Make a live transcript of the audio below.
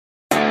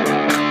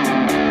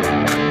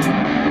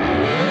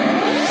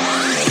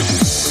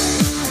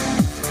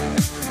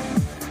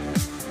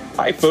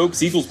Hi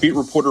folks, Eagles beat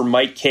reporter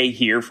Mike Kay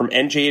here from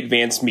NJ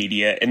Advanced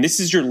Media, and this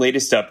is your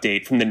latest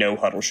update from the No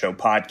Huddle Show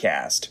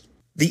podcast.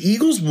 The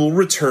Eagles will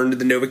return to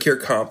the NovaCare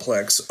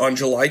Complex on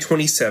July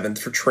 27th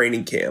for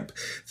training camp.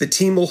 The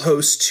team will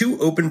host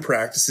 2 open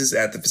practices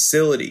at the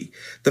facility.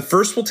 The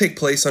first will take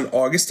place on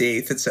August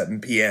 8th at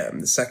 7 p.m.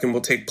 The second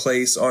will take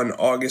place on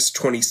August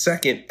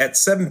 22nd at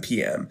 7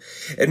 p.m.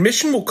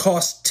 Admission will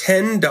cost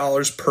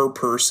 $10 per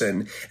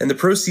person, and the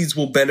proceeds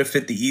will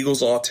benefit the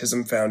Eagles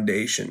Autism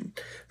Foundation.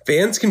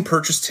 Fans can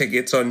purchase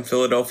tickets on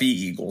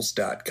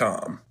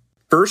PhiladelphiaEagles.com.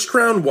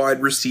 First-round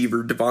wide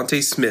receiver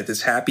Devontae Smith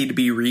is happy to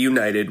be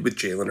reunited with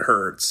Jalen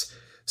Hurts.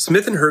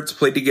 Smith and Hurts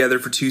played together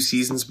for 2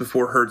 seasons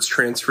before Hurts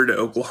transferred to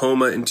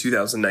Oklahoma in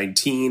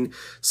 2019.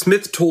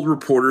 Smith told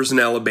reporters in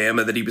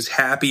Alabama that he was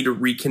happy to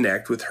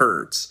reconnect with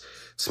Hurts.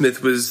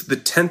 Smith was the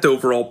 10th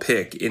overall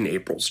pick in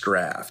April's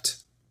draft.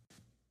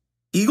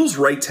 Eagles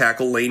right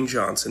tackle Lane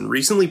Johnson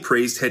recently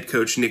praised head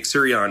coach Nick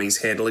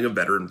Sirianni's handling of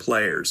veteran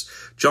players.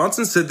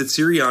 Johnson said that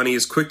Sirianni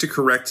is quick to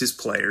correct his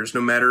players,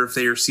 no matter if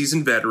they are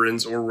seasoned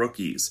veterans or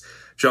rookies.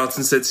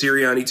 Johnson said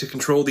Sirianni took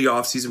control of the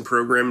offseason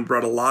program and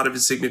brought a lot of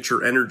his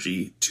signature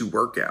energy to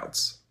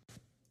workouts.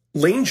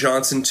 Lane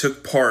Johnson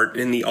took part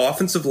in the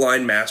Offensive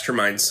Line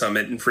Mastermind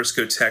Summit in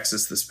Frisco,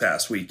 Texas this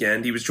past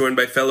weekend. He was joined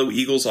by fellow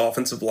Eagles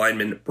offensive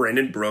linemen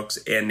Brandon Brooks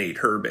and Nate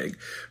Herbig.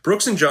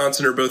 Brooks and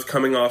Johnson are both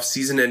coming off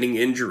season-ending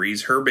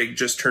injuries. Herbig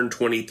just turned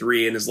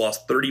 23 and has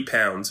lost 30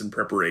 pounds in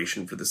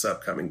preparation for this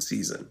upcoming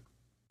season.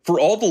 For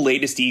all the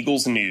latest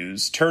Eagles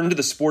news, turn to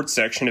the sports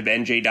section of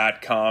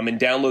NJ.com and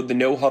download the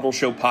No Huddle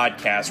Show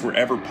podcast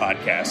wherever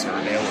podcasts are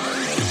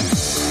available.